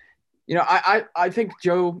whatever. You know, I think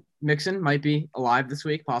Joe Mixon might be alive this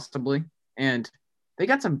week, possibly. And they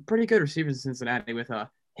got some pretty good receivers in Cincinnati with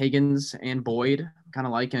Higgins and Boyd, kind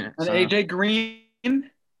of liking it. And AJ Green?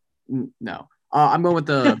 No. I'm going with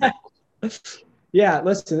the Yeah,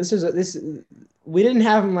 listen, we didn't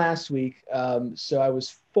have him last week, so I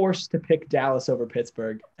was forced to pick Dallas over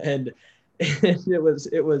Pittsburgh, and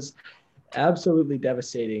it was absolutely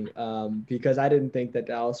devastating because I didn't think that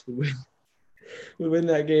Dallas would win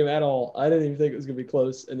that game at all. I didn't even think it was gonna be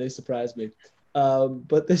close, and they surprised me.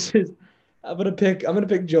 But I'm gonna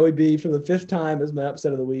pick Joey B for the 5th time as my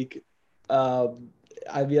upset of the week.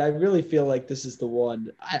 I mean, I really feel like this is the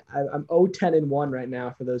one. I'm 0-10-1 right now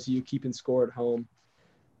for those of you keeping score at home.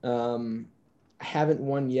 I haven't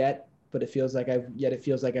won yet, but it feels like I've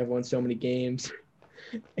won so many games.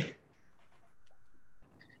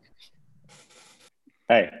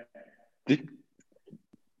 Hey, all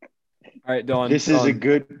right, Dylan. This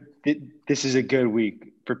is a good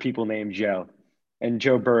week for people named Joe, and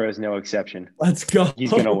Joe Burrow is no exception. Let's go. He's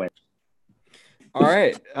gonna win. All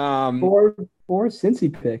right. Four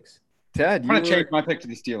Cincy picks. Ted, I'm going to change my pick to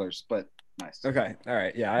the Steelers, but nice. Okay. All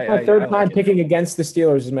right. Yeah. My third time picking against the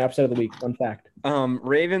Steelers is my upset of the week. Fun fact.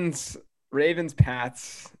 Ravens,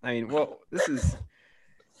 Pats. I mean, well, this is.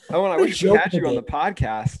 I wish we had you on the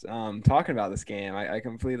podcast talking about this game.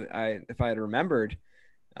 If I had remembered,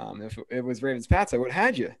 if it was Ravens Pats, I would have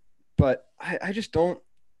had you. But I just don't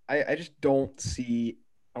see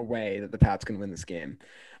a way that the Pats can win this game.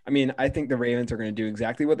 I mean, I think the Ravens are going to do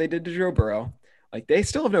exactly what they did to Joe Burrow. Like, they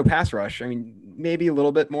still have no pass rush. I mean, maybe a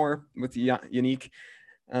little bit more with Unique.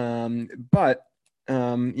 But,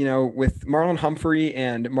 you know, with Marlon Humphrey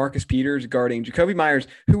and Marcus Peters guarding Jacoby Myers,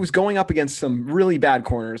 who was going up against some really bad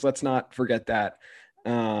corners. Let's not forget that.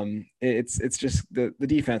 It's just the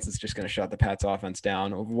defense is just going to shut the Pats offense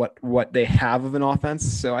down of what they have of an offense.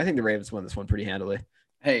 So I think the Ravens win this one pretty handily.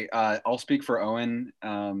 Hey, I'll speak for Owen.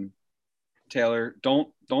 Taylor,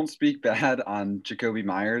 don't speak bad on Jacoby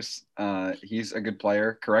Myers. He's a good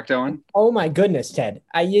player. Correct, Owen? Oh, my goodness, Ted.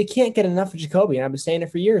 You can't get enough of Jacoby, and I've been saying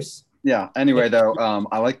it for years. Yeah. Anyway, though,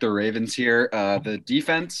 I like the Ravens here. The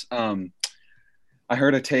defense, I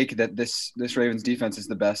heard a take that this Ravens defense is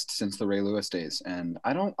the best since the Ray Lewis days, and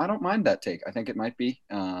I don't mind that take. I think it might be.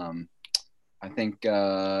 I think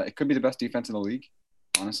it could be the best defense in the league,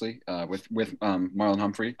 honestly, with Marlon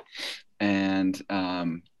Humphrey. And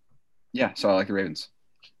yeah, so I like the Ravens.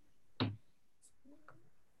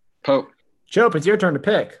 Pope. Chope, it's your turn to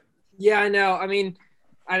pick. Yeah, I know. I mean,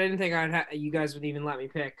 I didn't think you guys would even let me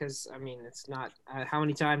pick because, I mean, it's not how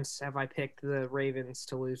many times have I picked the Ravens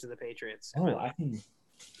to lose to the Patriots?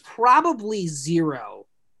 Probably 0.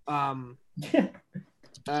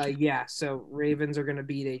 Yeah, so Ravens are going to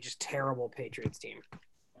beat a just terrible Patriots team.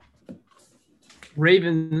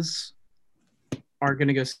 Ravens are going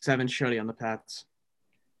to go 7-shutty on the Pats.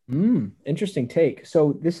 Interesting take.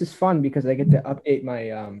 So this is fun because I get to update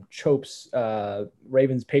my Chope's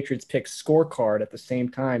Ravens Patriots pick scorecard at the same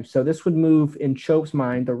time. So this would move in Chope's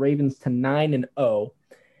mind the Ravens to 9-0,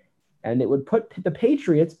 and it would put the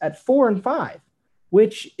Patriots at 4-5.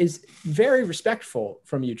 which is very respectful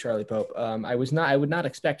from you, Charlie Pope. I would not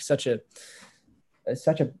expect such a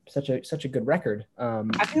good record.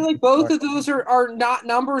 I feel like both of those are not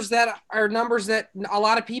numbers that a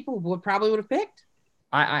lot of people would have picked.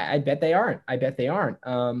 I bet they aren't.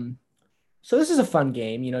 So this is a fun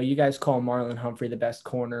game. You guys call Marlon Humphrey the best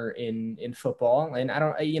corner in football, and I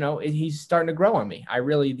don't. He's starting to grow on me.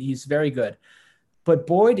 He's very good. But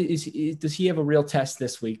boy, does he have a real test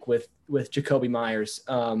this week with Jacoby Myers.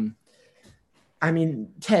 I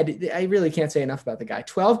mean, Ted, I really can't say enough about the guy.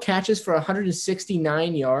 12 catches for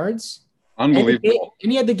 169 yards. Unbelievable.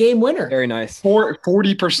 And he had the game winner. Very nice.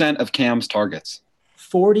 40% of Cam's targets.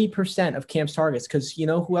 40% of Cam's targets. Because you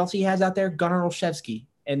know who else he has out there? Gunnar Olszewski.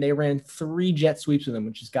 And they ran 3 jet sweeps with him,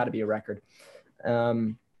 which has got to be a record.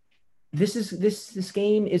 This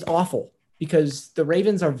game is awful because the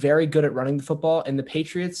Ravens are very good at running the football, and the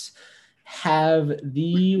Patriots have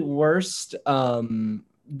the worst.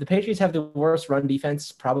 The Patriots have the worst run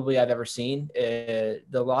defense probably I've ever seen. The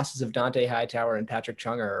losses of Dante Hightower and Patrick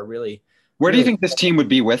Chung are really. Where do you think this team would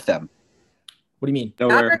be with them? What do you mean?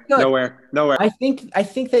 Nowhere. I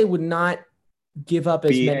think they would not give up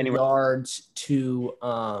as many yards to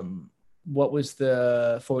what was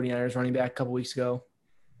the 49ers running back a couple weeks ago?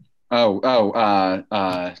 Not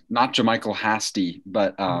JaMychal Hasty,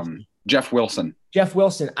 but Jeff Wilson. Jeff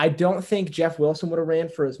Wilson. I don't think Jeff Wilson would have ran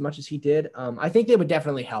for as much as he did. I think they would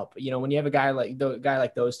definitely help. When you have a guy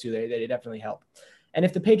like those two, they definitely help. And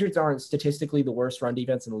if the Patriots aren't statistically the worst run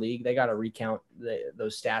defense in the league, they got to recount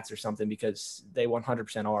those stats or something because they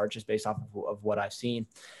 100% are just based off of what I've seen.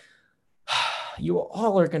 You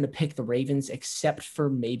all are going to pick the Ravens except for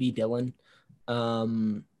maybe Dylan.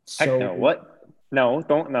 Heck no. What? No,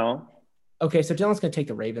 don't know. Okay, so Dylan's going to take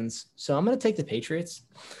the Ravens. So I'm going to take the Patriots.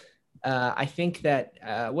 I think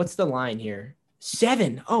that what's the line here?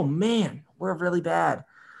 7. Oh man, we're really bad.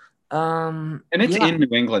 And it's in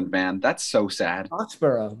New England, man. That's so sad.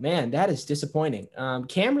 Foxborough, man, that is disappointing.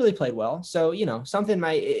 Cam really played well, so something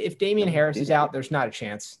if Damian Harris is out, there's not a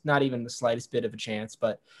chance, not even the slightest bit of a chance.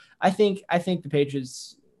 But I think the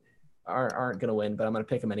Patriots aren't going to win, but I'm going to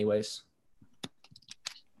pick them anyways.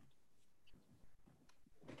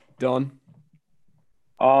 Dylan.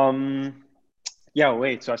 Yeah,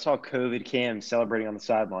 wait. So I saw COVID Cam celebrating on the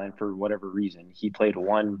sideline for whatever reason. He played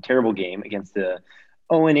one terrible game against the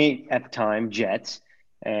 0-8 at the time Jets.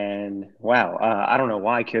 And wow, I don't know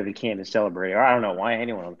why COVID Cam is celebrating. Or I don't know why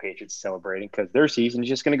anyone on the Patriots is celebrating because their season is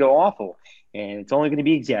just going to go awful. And it's only going to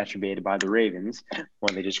be exacerbated by the Ravens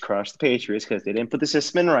when they just crush the Patriots because they didn't put the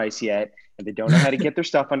system in rice yet. And they don't know how to get their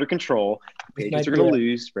stuff under control. The Patriots are going to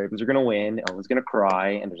lose. Ravens are going to win. Everyone's going to cry.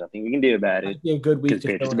 And there's nothing we can do about it. Be a good week.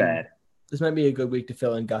 Patriots are bad. This might be a good week to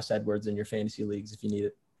fill in Gus Edwards in your fantasy leagues if you need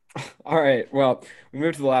it. All right. Well, we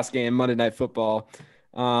moved to the last game, Monday Night Football.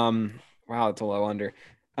 Wow, it's a low under.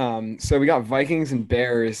 So we got Vikings and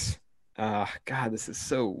Bears. God, this is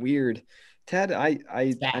so weird. Ted, I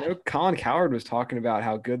know Colin Cowherd was talking about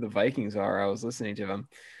how good the Vikings are. I was listening to him.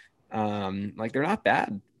 They're not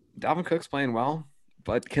bad. Dalvin Cook's playing well,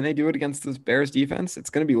 but can they do it against this Bears defense? It's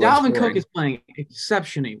going to be Dalvin Cook is playing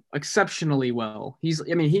exceptionally well.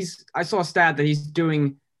 I saw a stat that he's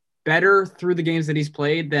doing better through the games that he's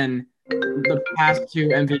played than the past 2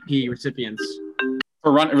 MVP recipients. The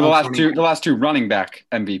last two running back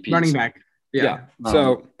MVPs. Running back. Yeah.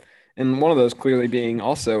 So, and one of those clearly being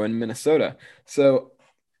also in Minnesota. So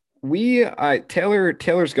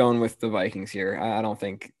Taylor's going with the Vikings here. I don't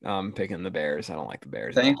think picking the Bears. I don't like the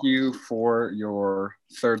Bears. Thank you for your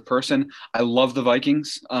third person. I love the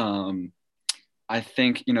Vikings. I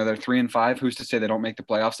think, they're 3-5. Who's to say they don't make the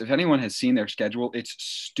playoffs? If anyone has seen their schedule, it's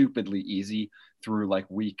stupidly easy through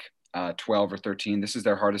week 12 or 13. This is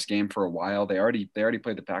their hardest game for a while. They already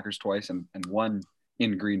played the Packers twice and won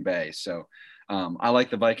in Green Bay. So I like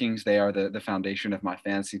the Vikings. They are the foundation of my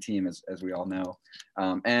fantasy team, as we all know.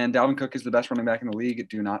 And Dalvin Cook is the best running back in the league.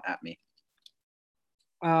 Do not at me.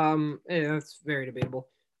 Yeah, that's very debatable.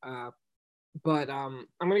 But I'm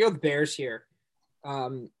gonna go with the Bears here.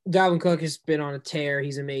 Dalvin Cook has been on a tear.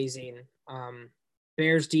 He's amazing.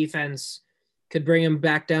 Bears defense could bring him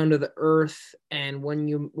back down to the earth. And when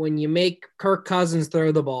you make Kirk Cousins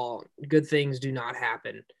throw the ball, good things do not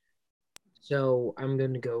happen. So I'm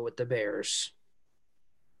going to go with the Bears.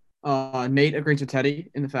 Nate agrees with Teddy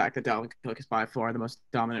in the fact that Dalvin Cook is by far the most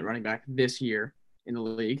dominant running back this year in the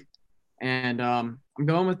league. And I'm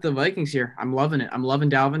going with the Vikings here. I'm loving it. I'm loving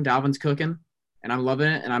Dalvin. Dalvin's cooking, and I'm loving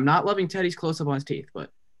it. And I'm not loving Teddy's close-up on his teeth,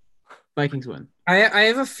 but Vikings win. I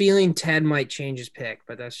have a feeling Ted might change his pick,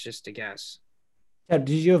 but that's just a guess. Ted,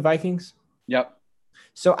 did you have Vikings? Yep.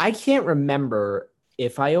 So I can't remember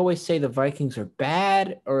if I always say the Vikings are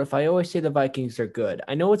bad or if I always say the Vikings are good.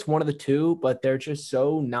 I know it's one of the two, but they're just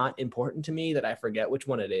so not important to me that I forget which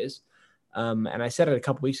one it is. And I said it a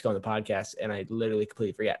couple weeks ago on the podcast, and I literally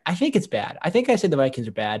completely forget. I think it's bad. I think I said the Vikings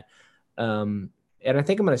are bad. And I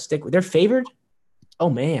think I'm going to stick with – they're favored? Oh,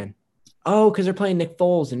 man. Oh, because they're playing Nick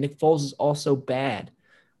Foles, and Nick Foles is also bad,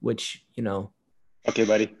 which, Okay,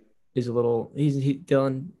 buddy. is a little –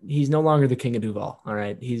 Dylan, he's no longer the king of Duval, all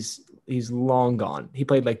right? He's long gone. He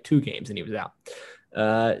played like 2 games, and he was out.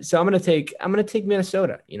 So I'm gonna take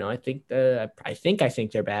Minnesota. I think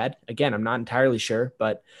they're bad. Again, I'm not entirely sure,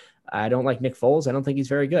 but I don't like Nick Foles. I don't think he's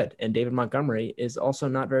very good, and David Montgomery is also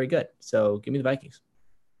not very good. So give me the Vikings.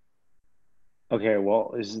 Okay,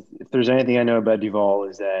 well, if there's anything I know about Duval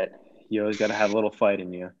is that you always got to have a little fight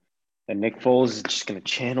in you, and Nick Foles is just gonna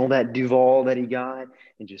channel that Duval that he got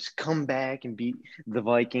and just come back and beat the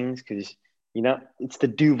Vikings because it's the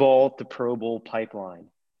Duval to Pro Bowl pipeline.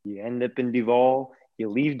 You end up in Duval. You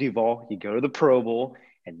leave Duval, you go to the Pro Bowl,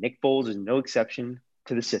 and Nick Foles is no exception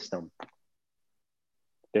to the system.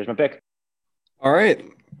 There's my pick. All right.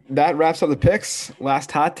 That wraps up the picks.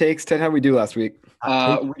 Last hot takes. Ted, how did we do last week?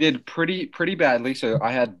 We did pretty badly. So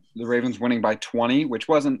I had the Ravens winning by 20, which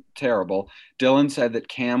wasn't terrible. Dylan said that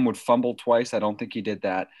Cam would fumble twice. I don't think he did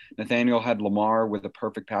that. Nathaniel had Lamar with a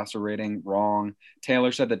perfect passer rating. Wrong.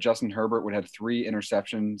 Taylor said that Justin Herbert would have 3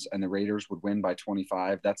 interceptions and the Raiders would win by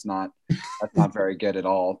 25. That's not very good at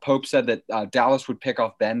all. Pope said that Dallas would pick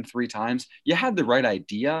off Ben 3 times. You had the right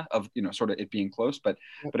idea of, sort of it being close, but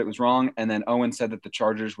it was wrong. And then Owen said that the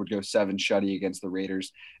Chargers would go 7-shutty against the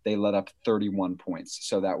Raiders. They let up 31 points.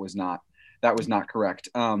 So that was not correct.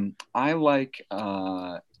 I like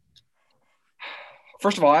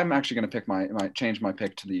first of all, I'm actually going to change my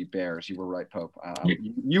pick to the Bears. You were right, Pope.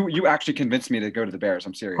 You actually convinced me to go to the Bears.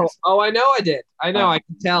 I'm serious. Oh, I know I did. I know. I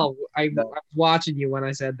could tell. I was watching you when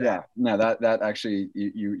I said that. Yeah. No, that actually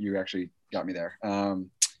you actually got me there.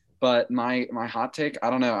 But my hot take, I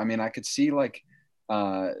don't know. I mean, I could see like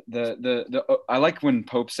I like when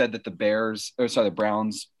Pope said that the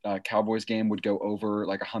Browns Cowboys game would go over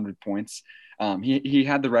like 100 points. He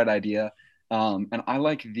had the right idea. And I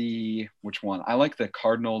like which one? I like the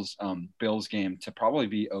Cardinals Bills game to probably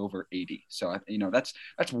be over 80. So that's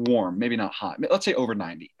warm, maybe not hot. Let's say over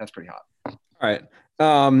 90. That's pretty hot. All right.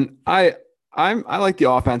 I like the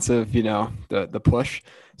offensive, the push.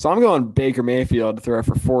 So I'm going Baker Mayfield to throw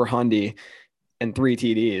for 400 and 3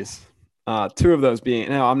 TDs. 2 of those being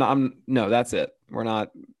no, that's it. We're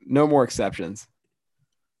not, no more exceptions.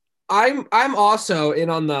 I'm also in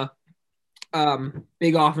on the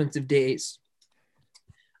big offensive days.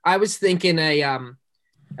 I was thinking a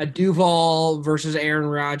Duval versus Aaron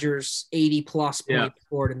Rodgers 80+ point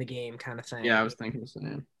scored in the game kind of thing. Yeah, I was thinking the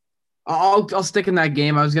same. I'll stick in that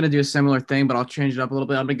game. I was gonna do a similar thing, but I'll change it up a little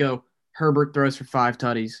bit. I'm gonna go Herbert throws for 5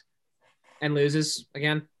 tutties and loses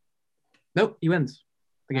again. Nope, he wins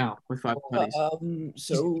the game with 5 tutties.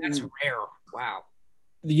 So that's rare. Wow.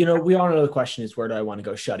 We all know the question is where do I want to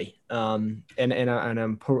go shutty? And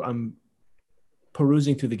I'm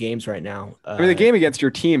perusing through the games right now. The game against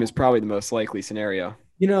your team is probably the most likely scenario.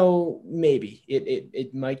 Maybe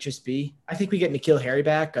it might just be. I think we get N'Keal Harry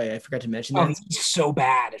back. I forgot to mention that. He's so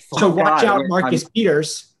bad at so watch out, Marcus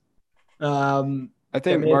Peters. I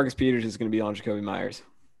think Marcus Peters is going to be on Jacoby Myers.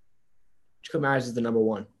 Jacoby Myers is the number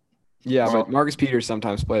 1. Yeah, but Marcus Peters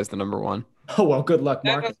sometimes plays the number 1. Oh well, good luck,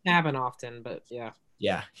 Marcus. That doesn't happen often, but yeah.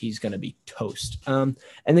 Yeah, he's going to be toast. And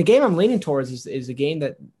the game I'm leaning towards is a game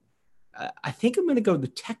that I think I'm going to go. The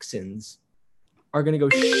Texans are going to go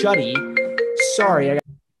shutty. Sorry,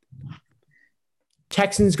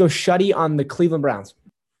 Texans go shutty on the Cleveland Browns.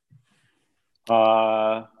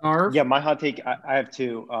 Yeah, my hot take. I have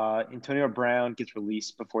 2. Antonio Brown gets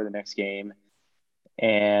released before the next game,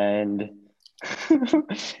 and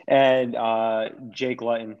Jake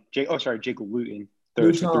Luton throws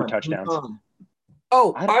for 3 touchdowns.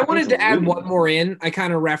 Oh, I wanted to add one more in. I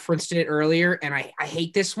kind of referenced it earlier, and I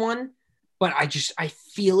hate this one, but I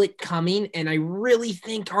feel it coming, and I really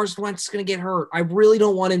think Carson Wentz is going to get hurt. I really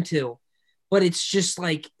don't want him to, but it's just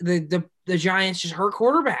like the Giants just hurt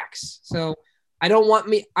quarterbacks. So I don't want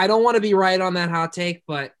to be right on that hot take,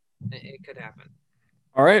 but it could happen.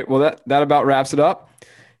 All right. Well, that about wraps it up.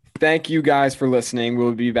 Thank you guys for listening.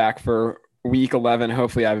 We'll be back for week 11.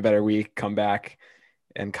 Hopefully I have a better week. Come back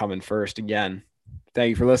and come in first again.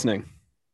 Thank you for listening.